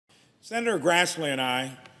Senator Grassley and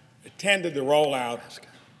I attended the rollout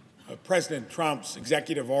of President Trump's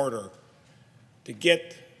executive order to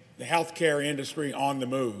get the healthcare industry on the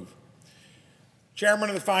move. Chairman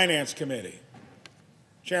of the Finance Committee,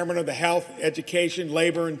 Chairman of the Health, Education,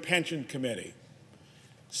 Labor, and Pension Committee,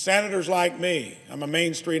 senators like me, I'm a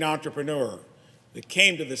Main Street entrepreneur that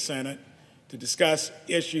came to the Senate to discuss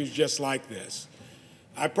issues just like this.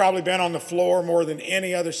 I've probably been on the floor more than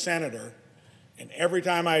any other senator, and every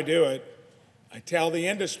time I do it, I tell the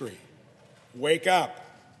industry, wake up.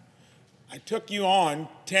 I took you on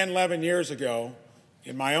 10, 11 years ago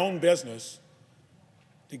in my own business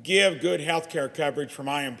to give good health care coverage for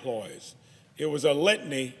my employees. It was a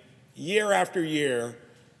litany, year after year,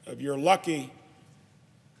 of you're lucky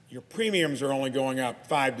your premiums are only going up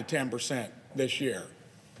 5 to 10% this year.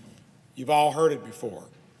 You've all heard it before.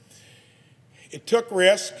 It took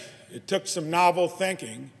risk, it took some novel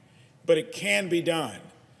thinking, but it can be done.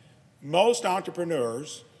 Most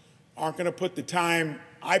entrepreneurs aren't going to put the time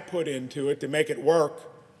I put into it to make it work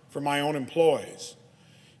for my own employees.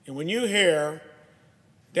 And when you hear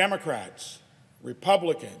Democrats,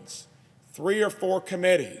 Republicans, 3 or 4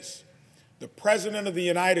 committees, the President of the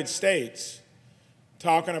United States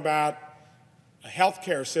talking about a health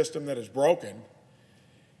care system that is broken,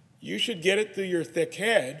 you should get it through your thick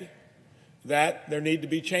head that there need to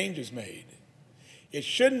be changes made. It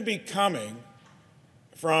shouldn't be coming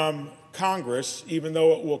from Congress, even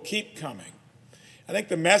though it will keep coming. I think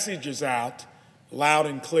the message is out loud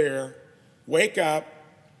and clear. Wake up,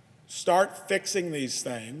 start fixing these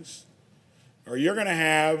things, or you're going to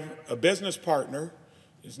have a business partner,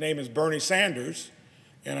 his name is Bernie Sanders,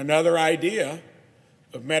 and another idea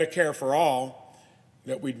of Medicare for all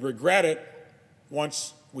that we'd regret it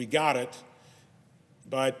once we got it.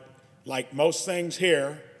 But like most things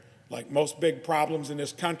here, like most big problems in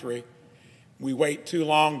this country, we wait too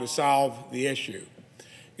long to solve the issue.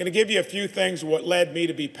 I'm going to give you a few things what led me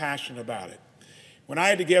to be passionate about it. When I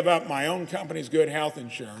had to give up my own company's good health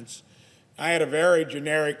insurance, I had a very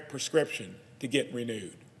generic prescription to get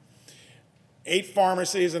renewed. 8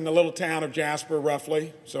 pharmacies in the little town of Jasper,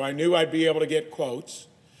 roughly, so I knew I'd be able to get quotes.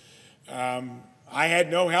 I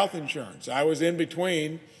had no health insurance. I was in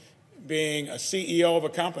between being a CEO of a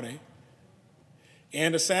company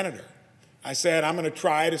and a senator. I said, I'm going to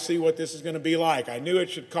try to see what this is going to be like. I knew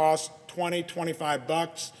it should cost $20,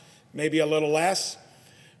 $25, maybe a little less.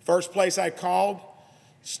 First place I called,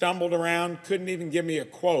 stumbled around, couldn't even give me a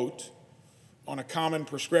quote on a common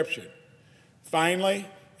prescription. Finally,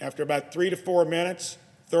 after about 3 to 4 minutes,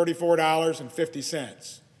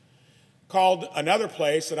 $34.50. Called another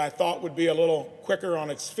place that I thought would be a little quicker on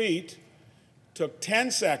its feet, took 10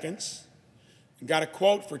 seconds, and got a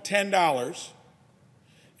quote for $10,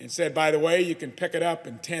 and said, by the way, you can pick it up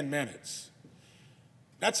in 10 minutes.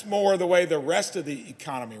 That's more the way the rest of the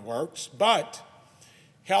economy works, but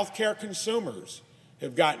healthcare consumers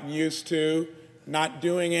have gotten used to not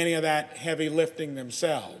doing any of that heavy lifting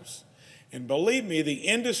themselves. And believe me, the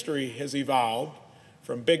industry has evolved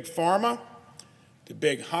from big pharma to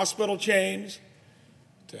big hospital chains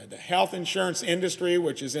to the health insurance industry,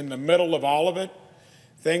 which is in the middle of all of it,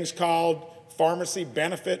 things called pharmacy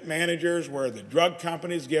benefit managers, where the drug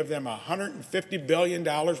companies give them $150 billion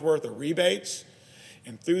worth of rebates,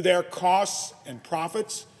 and through their costs and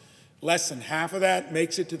profits, less than half of that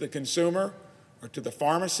makes it to the consumer or to the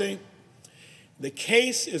pharmacy. The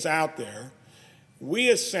case is out there. We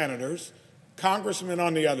as senators, congressmen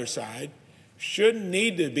on the other side, shouldn't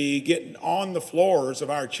need to be getting on the floors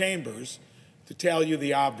of our chambers to tell you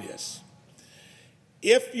the obvious.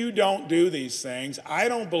 If you don't do these things, I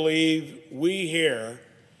don't believe we here,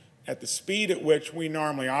 at the speed at which we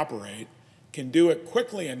normally operate, can do it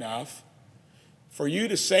quickly enough for you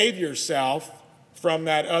to save yourself from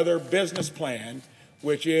that other business plan,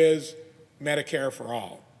 which is Medicare for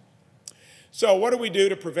all. So what do we do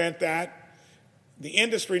to prevent that? The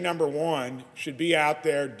industry, number one, should be out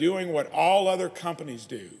there doing what all other companies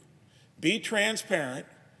do. Be transparent.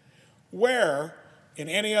 Where, in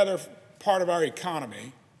any other part of our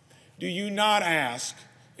economy, do you not ask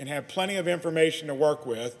and have plenty of information to work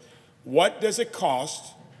with, what does it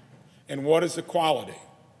cost and what is the quality?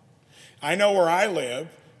 I know where I live,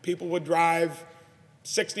 people would drive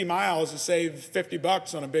 60 miles to save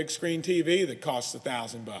 $50 on a big screen TV that costs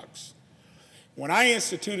 $1,000. When I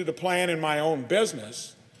instituted a plan in my own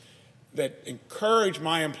business that encouraged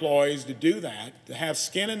my employees to do that, to have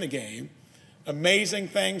skin in the game, amazing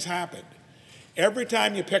things happened. Every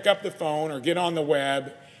time you pick up the phone or get on the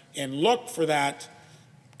web and look for that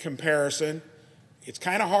comparison, it's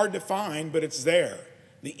kind of hard to find, but it's there.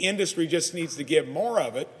 The industry just needs to give more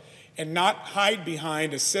of it. and not hide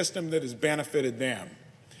behind a system that has benefited them.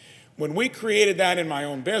 When we created that in my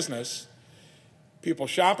own business, people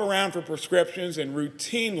shop around for prescriptions and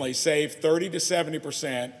routinely save 30 to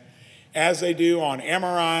 70%, as they do on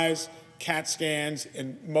MRIs, CAT scans,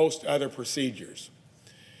 and most other procedures.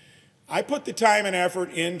 I put the time and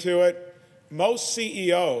effort into it. Most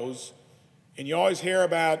CEOs, and you always hear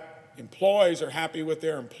about employees are happy with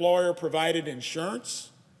their employer-provided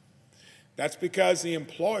insurance. That's because the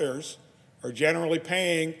employers are generally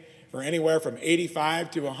paying for anywhere from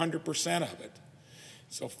 85 to 100% of it.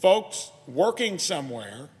 So folks working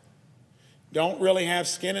somewhere don't really have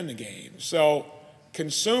skin in the game. So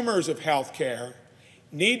consumers of healthcare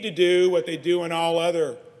need to do what they do in all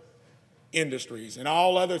other industries and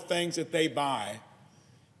all other things that they buy.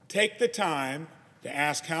 Take the time to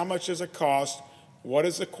ask how much does it cost, what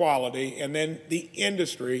is the quality, and then the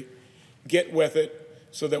industry get with it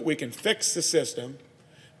so that we can fix the system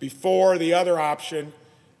before the other option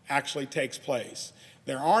actually takes place.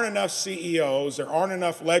 There aren't enough CEOs, there aren't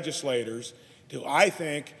enough legislators to, I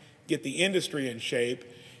think, get the industry in shape,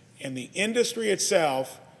 and the industry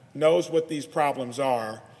itself knows what these problems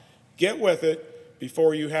are. Get with it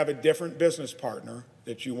before you have a different business partner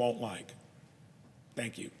that you won't like.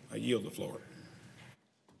 Thank you. I yield the floor.